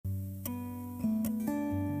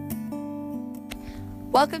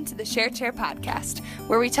Welcome to the Share Chair podcast,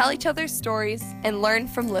 where we tell each other's stories and learn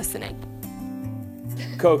from listening.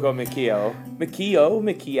 Coco, McKeough. McKeough.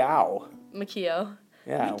 McKeough.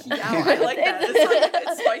 Yeah. McKeough. I like that.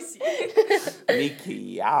 It's spicy.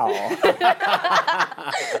 McKeough.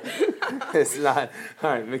 It's not.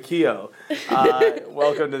 All right, McKeough.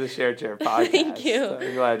 Welcome to the Share Chair podcast. Thank you.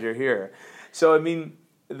 I'm glad you're here. So, I mean,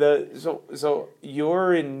 so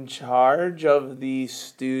you're in charge of the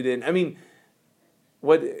student. I mean,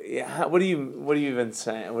 what do you even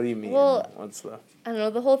say? What do you mean? Well, What's the? I don't know.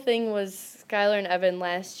 The whole thing was Skylar and Evan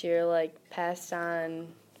last year passed on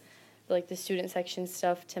the student section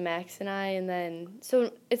stuff to Max and I, and then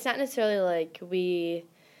so it's not necessarily we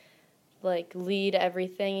lead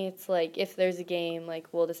everything. It's if there's a game,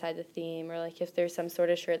 we'll decide the theme, or if there's some sort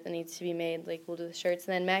of shirt that needs to be made, we'll do the shirts.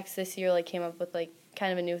 And then Max this year came up with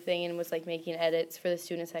kind of a new thing and was making edits for the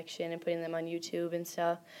student section and putting them on YouTube and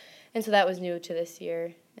stuff. And so that was new to this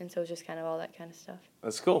year, and so it was just kind of all that kind of stuff.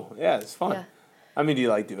 That's cool. Yeah, it's fun. Yeah. I mean, do you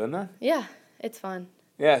like doing that? Yeah, it's fun.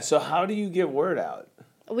 Yeah, so how do you get word out?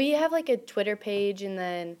 We have a Twitter page, and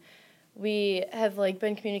then we have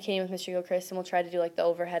been communicating with Mr. Gilchrist, and we'll try to do the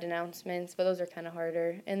overhead announcements, but those are kind of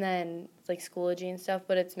harder. And then Schoology and stuff,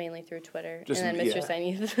 but it's mainly through Twitter. Just, and then Mr.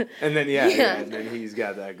 Steiny. And then and then he's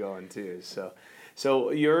got that going too. So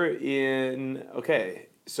you're in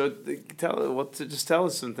So tell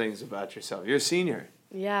us some things about yourself. You're a senior.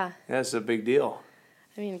 Yeah. That's a big deal.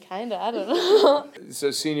 I mean, kind of. I don't know.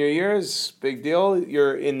 So senior year is big deal.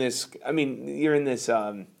 You're in this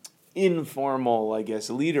informal, I guess,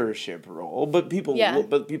 leadership role, but people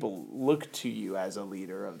look to you as a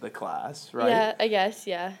leader of the class, right? Yeah, I guess,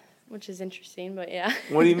 yeah. Which is interesting, but yeah.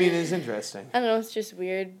 What do you mean is interesting? I don't know, it's just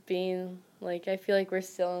weird being, I feel like we're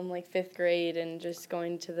still in, 5th grade and just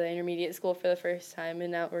going to the intermediate school for the first time,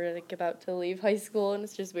 and now we're, about to leave high school, and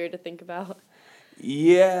it's just weird to think about.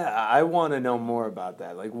 Yeah, I want to know more about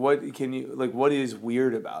that. What is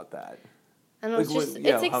weird about that? I don't know,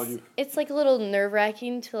 it's a little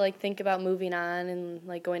nerve-wracking to, think about moving on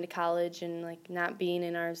and, going to college and, not being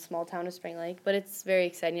in our small town of Spring Lake. But it's very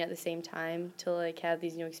exciting at the same time to, have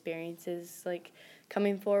these new experiences,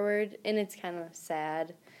 coming forward. And it's kind of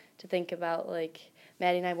sad to think about,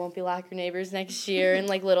 Maddie and I won't be locker neighbors next year and,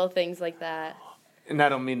 little things like that. And I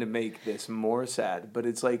don't mean to make this more sad, but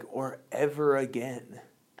it's or ever again.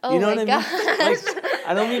 Oh, you know my what I mean?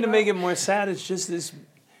 I don't mean to make it more sad. It's just this...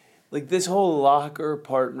 this whole locker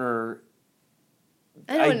partner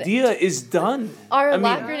idea is done. Our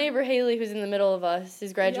locker neighbor, Haley, who's in the middle of us,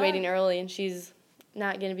 is graduating early, and she's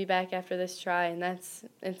not going to be back after this try. And it's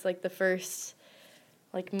the first,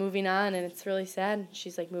 moving on, and it's really sad.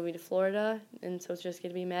 She's, moving to Florida, and so it's just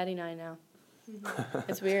going to be Maddie and I now.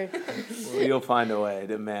 It's weird. Well, you'll find a way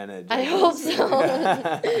to manage. I hope so.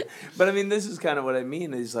 But, I mean, this is kind of what I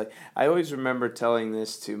mean. Is I always remember telling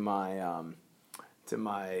this to my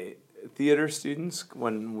theater students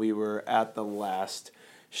when we were at the last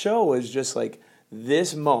show, was just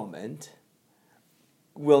this moment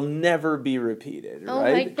will never be repeated, right? Oh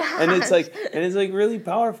my gosh. And it's really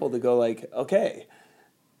powerful to go okay,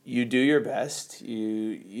 you do your best.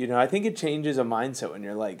 You know, I think it changes a mindset when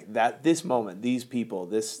you're this moment, these people,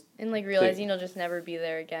 this, and realizing you'll just never be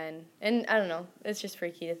there again. And I don't know, it's just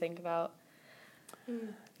freaky to think about.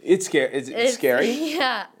 It's scary. It's scary.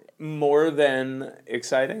 Yeah. More than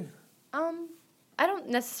exciting? I don't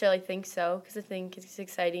necessarily think so, because I think it's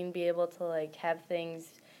exciting to be able to, have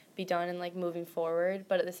things be done and, moving forward,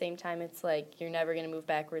 but at the same time, it's, you're never going to move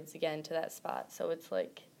backwards again to that spot, so it's, a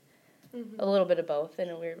little bit of both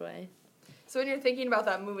in a weird way. So when you're thinking about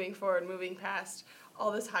that moving forward, moving past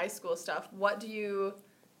all this high school stuff, what do you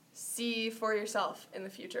see for yourself in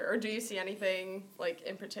the future, or do you see anything,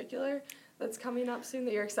 in particular that's coming up soon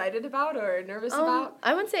that you're excited about or nervous about?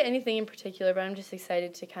 I wouldn't say anything in particular, but I'm just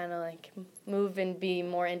excited to kind of move and be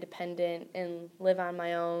more independent and live on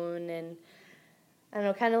my own, and I don't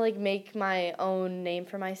know, kind of make my own name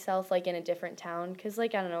for myself in a different town, because I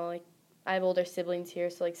don't know, I have older siblings here,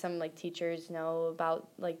 so some teachers know about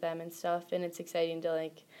them and stuff, and it's exciting to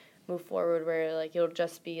move forward where it'll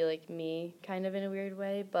just be me kind of in a weird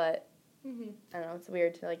way, but I don't know, it's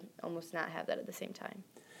weird to almost not have that at the same time.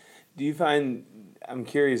 Do you find, I'm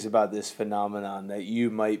curious about this phenomenon, that you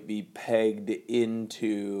might be pegged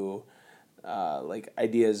into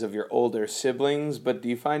ideas of your older siblings, but do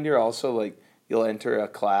you find you're also you'll enter a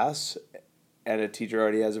class and a teacher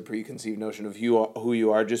already has a preconceived notion of who you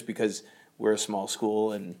are just because we're a small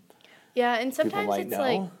school and yeah, and sometimes it's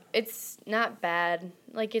know? It's not bad.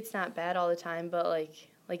 It's not bad all the time, but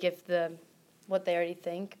if what they already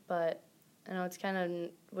think, but I know it's kind of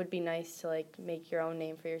would be nice to like make your own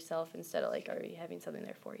name for yourself instead of like already having something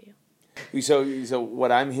there for you. So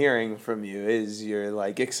what I'm hearing from you is you're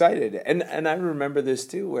like excited, and I remember this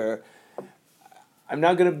too, where I'm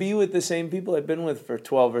not going to be with the same people I've been with for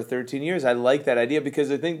 12 or 13 years. I like that idea because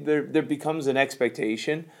I think there becomes an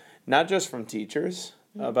expectation, not just from teachers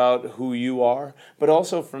about who you are, but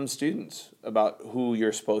also from students about who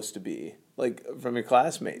you're supposed to be. Like from your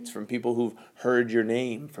classmates, from people who've heard your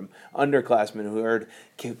name, from underclassmen who heard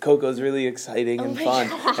Coco's really exciting and fun.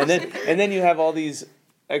 God. And then you have all these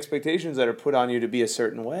expectations that are put on you to be a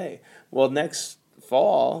certain way. Well, next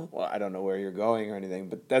fall, well, I don't know where you're going or anything,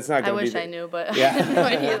 but that's not going to be... I wish I knew, but Yeah. I have no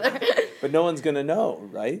idea either. But no one's going to know,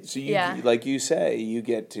 right? So you, like you say, you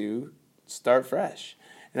get to start fresh.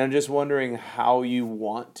 And I'm just wondering how you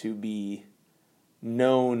want to be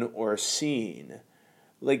known or seen.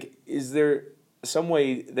 Like, is there some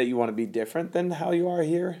way that you want to be different than how you are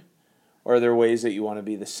here? Or are there ways that you want to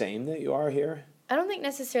be the same that you are here? I don't think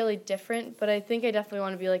necessarily different, but I think I definitely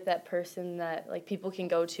want to be like that person that like people can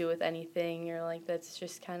go to with anything, or like that's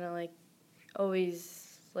just kind of like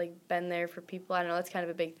always like been there for people. I don't know, that's kind of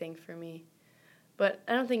a big thing for me. But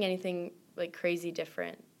I don't think anything like crazy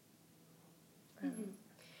different. Mm-hmm.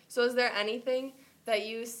 So is there anything that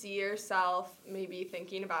you see yourself maybe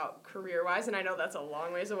thinking about career-wise? And I know that's a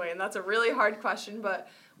long ways away, and that's a really hard question, but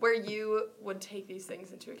where you would take these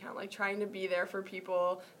things into account, like trying to be there for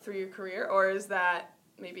people through your career, or is that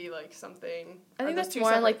maybe like something... I think that's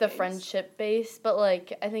more like the friendship base, but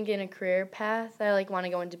like I think in a career path, I like want to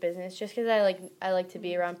go into business just because I like to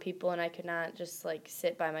be around people, and I could not just like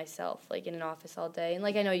sit by myself like in an office all day. And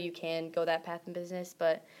like I know you can go that path in business,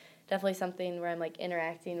 but definitely something where I'm like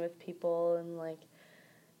interacting with people and like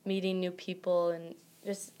meeting new people, and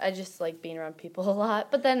I just like being around people a lot.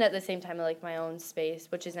 But then at the same time I like my own space,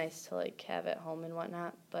 which is nice to like have at home and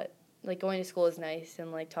whatnot. But like going to school is nice,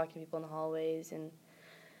 and like talking to people in the hallways, and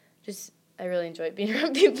just I really enjoy being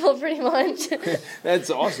around people pretty much. That's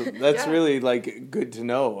awesome. That's really like good to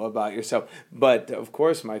know about yourself. But of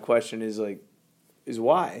course my question is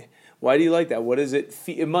why? Why do you like that? What is it?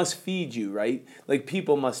 It must feed you, right? Like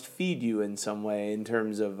people must feed you in some way in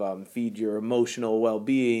terms of feed your emotional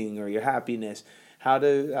well-being or your happiness.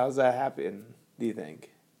 How's that happen, do you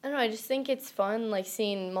think? I don't know, I just think it's fun, like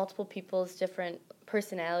seeing multiple people's different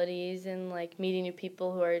personalities and like meeting new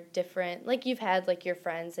people who are different. Like you've had like your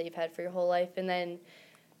friends that you've had for your whole life, and then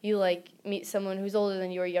you like meet someone who's older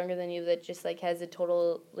than you or younger than you that just like has a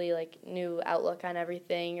totally like new outlook on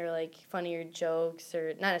everything, or like funnier jokes,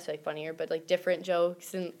 or not necessarily funnier, but like different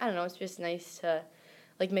jokes. And I don't know, it's just nice to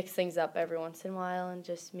like mix things up every once in a while and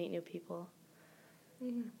just meet new people.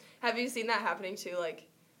 Mm-hmm. Have you seen that happening too? Like,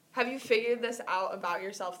 have you figured this out about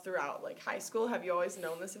yourself throughout like high school? Have you always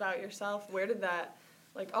known this about yourself? Where did that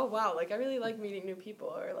like, oh wow, like I really like meeting new people,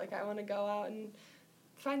 or like I want to go out and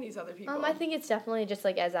find these other people? I think it's definitely just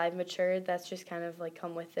like as I've matured, that's just kind of like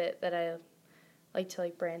come with it, that I like to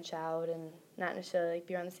like branch out and not necessarily like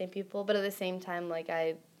be around the same people, but at the same time like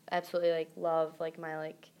I absolutely like love like my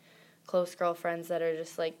like close girlfriends that are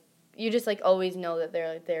just like you just like always know that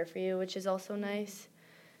they're like there for you, which is also nice.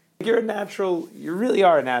 You really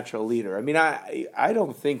are a natural leader. I mean, I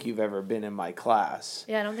don't think you've ever been in my class.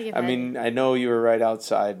 Yeah, I don't think I mean, I know you were right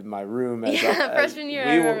outside my room. Freshman year,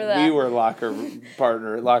 I remember that. We were locker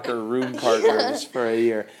room partners for a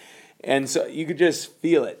year. And so you could just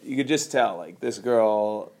feel it. You could just tell, like, this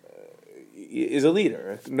girl is a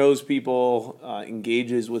leader, knows people,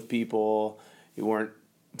 engages with people. You weren't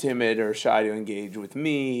timid or shy to engage with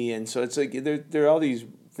me. And so it's like there are all these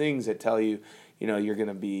things that tell you, you know, you're going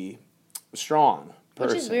to be a strong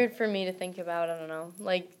person. Which is weird for me to think about. I don't know.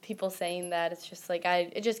 Like, people saying that, it's just like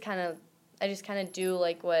I just kind of do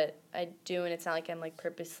like what I do, and it's not like I'm like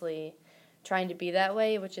purposely trying to be that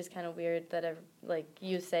way, which is kind of weird that like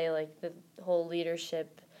you say like the whole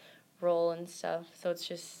leadership role and stuff. So it's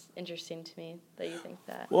just interesting to me that you think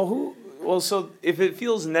that. So if it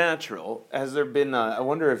feels natural, has there been I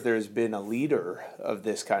wonder if there's been a leader of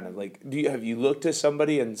this kind of like have you looked to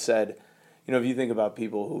somebody and said, you know, if you think about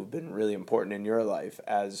people who've been really important in your life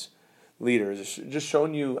as leaders, just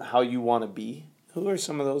showing you how you want to be, who are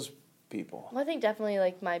some of those people? Well, I think definitely,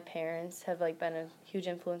 like, my parents have, like, been a huge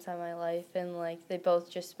influence on my life, and, like, they both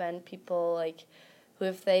just been people, like, who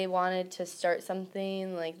if they wanted to start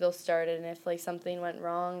something, like, they'll start it, and if, like, something went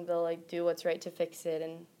wrong, they'll, like, do what's right to fix it,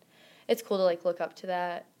 and it's cool to, like, look up to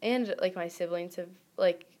that. And, like, my siblings have,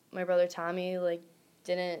 like, my brother Tommy, like,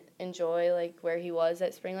 didn't enjoy like where he was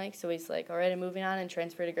at Spring Lake, so he's like, all right, I'm moving on, and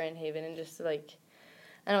transferred to Grand Haven. And just like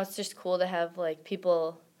I don't know, it's just cool to have like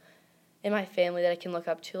people in my family that I can look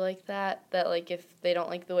up to like that, like if they don't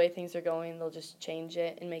like the way things are going, they'll just change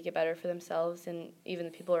it and make it better for themselves and even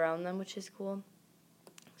the people around them, which is cool.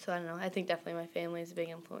 So I don't know, I think definitely my family is a big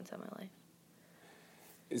influence on my life.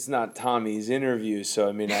 It's not Tommy's interview, so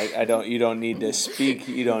I mean, you don't need to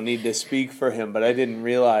speak for him, but I didn't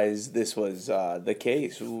realize this was the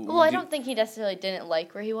case. Well, I don't think he necessarily didn't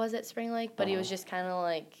like where he was at Spring Lake, but he was just kind of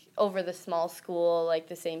like over the small school, like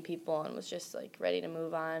the same people, and was just like ready to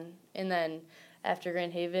move on. And then after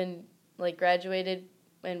Grand Haven, like graduated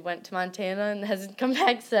and went to Montana and hasn't come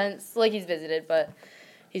back since. Like he's visited, but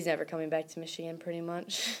he's never coming back to Michigan pretty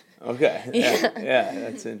much. Okay. Yeah,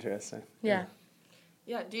 that's interesting. Yeah.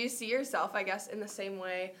 Yeah, do you see yourself, I guess, in the same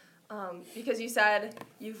way? Because you said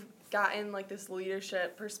you've gotten, like, this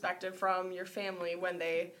leadership perspective from your family when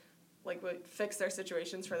they, like, would fix their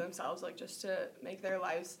situations for themselves, like, just to make their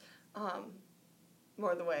lives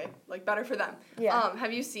more the way, like, better for them. Yeah.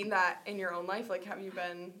 Have you seen that in your own life? Like, have you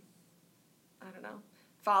been, I don't know,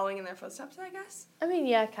 following in their footsteps, I guess? I mean,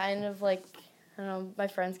 yeah, kind of like, I don't know, my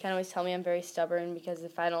friends kind of always tell me I'm very stubborn because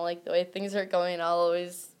if I don't like the way things are going, I'll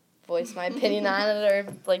always voice my opinion on it or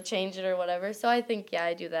like change it or whatever. So I think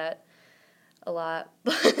I do that a lot,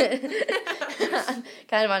 but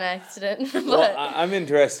kind of on accident. But Well, I'm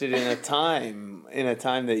interested in a time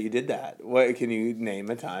that you did that. What can you name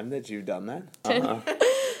a time that you've done that? Uh-huh.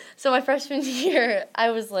 So my freshman year,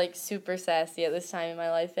 I was like super sassy at this time in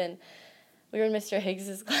my life, and we were in Mr.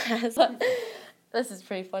 Higgs's class. This is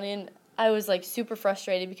pretty funny, and I was like super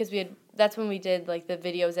frustrated because that's when we did like the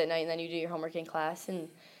videos at night, and then you do your homework in class, and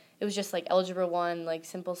it was just, like, Algebra 1, like,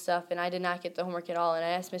 simple stuff, and I did not get the homework at all. And I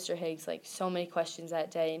asked Mr. Higgs, like, so many questions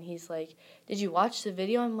that day, and he's like, did you watch the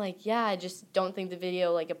video? I'm like, yeah, I just don't think the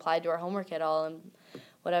video, like, applied to our homework at all, and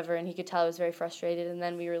whatever. And he could tell I was very frustrated. And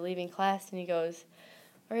then we were leaving class, and he goes,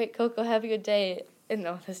 all right, Coco, have a good day. And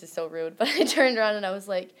no, this is so rude, but I turned around, and I was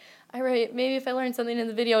like, all right, maybe if I learned something in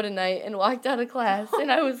the video tonight, and walked out of class.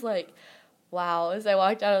 And I was like, wow. As I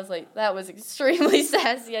walked out, I was like, that was extremely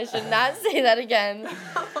sassy. I should not say that again.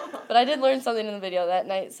 But I did learn something in the video that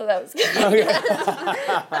night, so that was good. Okay.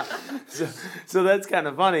 so that's kind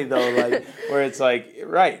of funny, though, like, where it's like,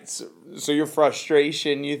 right, so your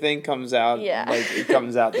frustration, you think, comes out, like, it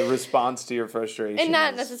comes out, the response to your frustration. And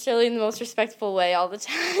not necessarily in the most respectful way all the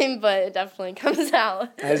time, but it definitely comes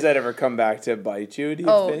out. Has that ever come back to bite you, do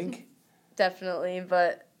you think? Definitely,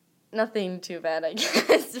 but nothing too bad, I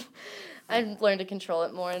guess. I've learned to control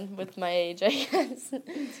it more with my age, I guess.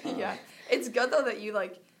 Yeah. It's good, though, that you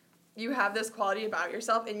have this quality about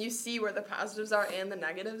yourself and you see where the positives are and the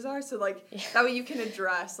negatives are. So, like, that way you can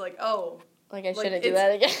address, like, oh. Like, I shouldn't do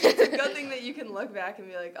that again. It's a good thing that you can look back and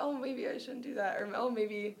be like, oh, maybe I shouldn't do that. Or, oh,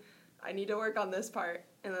 maybe I need to work on this part.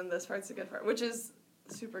 And then this part's a good part, which is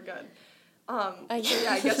super good. I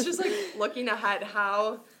guess just, like, looking ahead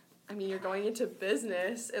you're going into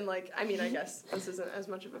business, and, like, I guess this isn't as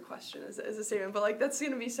much of a question as a statement, but, like, that's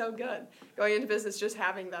going to be so good. Going into business, just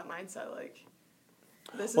having that mindset, like,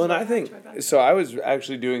 this is well, and I think, so I was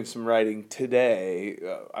actually doing some writing today.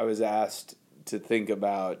 I was asked to think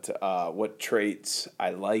about what traits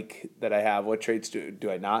I like that I have, what traits do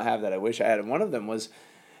I not have that I wish I had, and one of them was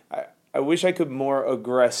I wish I could more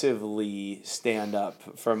aggressively stand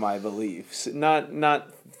up for my beliefs. Not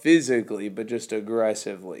physically, but just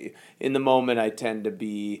aggressively. In the moment, I tend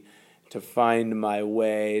to find my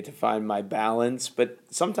way, to find my balance. But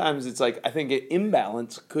sometimes it's like, I think an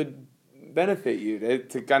imbalance could benefit you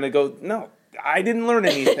to kind of go, no, I didn't learn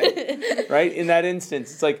anything, right? In that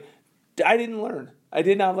instance, it's like, I didn't learn. I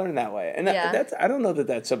did not learn that way, and that's I don't know that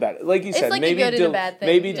that's so bad. Like you said, like maybe a good and a bad thing,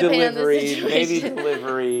 maybe delivery,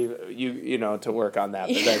 you know, to work on that.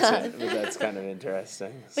 But that's it. But that's kind of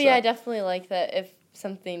interesting. But yeah, I definitely like that. If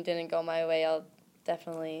something didn't go my way, I'll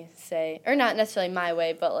definitely say, or not necessarily my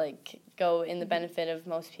way, but like go in the benefit of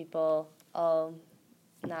most people. I'll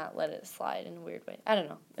not let it slide in a weird way. I don't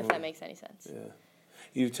know if that makes any sense. Yeah,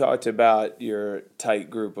 you've talked about your tight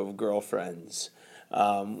group of girlfriends.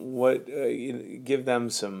 Give them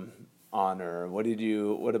some honor.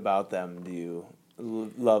 What about them do you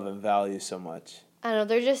love and value so much? I don't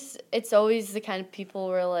know, it's always the kind of people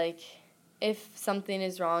where, like, if something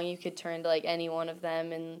is wrong, you could turn to, like, any one of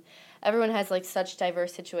them, and everyone has, like, such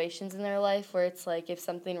diverse situations in their life where it's, like, if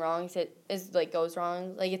something goes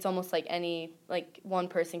wrong, like, it's almost like one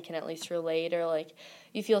person can at least relate, or, like,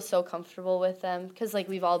 you feel so comfortable with them, because, like,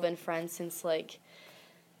 we've all been friends since, like,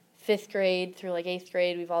 5th grade through, like, 8th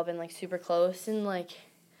grade. We've all been, like, super close, and, like,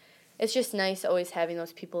 it's just nice always having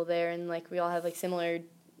those people there, and, like, we all have, like, similar,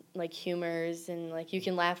 like, humors, and, like, you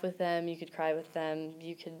can laugh with them, you could cry with them,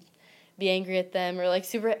 you could be angry at them, or, like,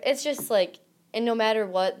 it's just, like, And no matter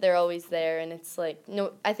what, they're always there. And it's like,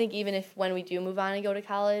 no, I think even if when we do move on and go to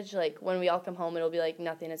college, like when we all come home, it'll be like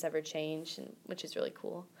nothing has ever changed, and, which is really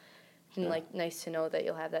cool. And like nice to know that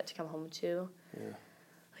you'll have that to come home to. Yeah.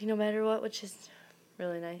 Like no matter what, which is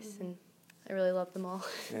really nice. And I really love them all.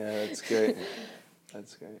 Yeah, that's great.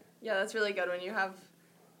 That's great. Yeah, that's really good when you have,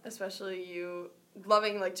 especially you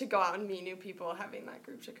loving like to go out and meet new people, having that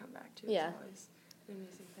group to come back to. Yeah. Is always an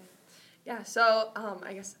amazing thing. Yeah, so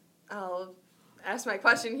I guess I'll ask my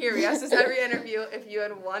question here. We ask this every interview. If you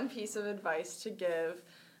had one piece of advice to give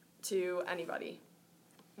to anybody,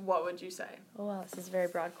 what would you say? Oh, wow, this is a very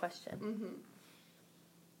broad question. Mm-hmm.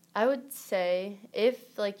 I would say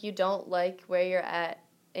if, like, you don't like where you're at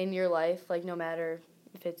in your life, like, no matter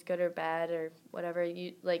if it's good or bad or whatever,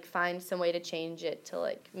 you, like, find some way to change it to,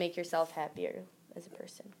 like, make yourself happier as a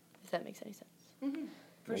person, if that makes any sense. Mm-hmm.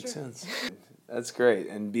 Makes sense. That's great.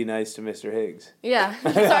 And be nice to Mr. Higgs. Yeah.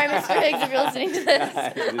 Sorry, Mr. Higgs, if you're listening to this.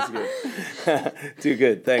 Just good. Too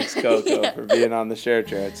good. Thanks, Coco, for being on the Share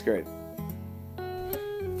Chair. It's great.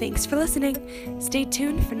 Thanks for listening. Stay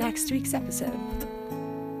tuned for next week's episode.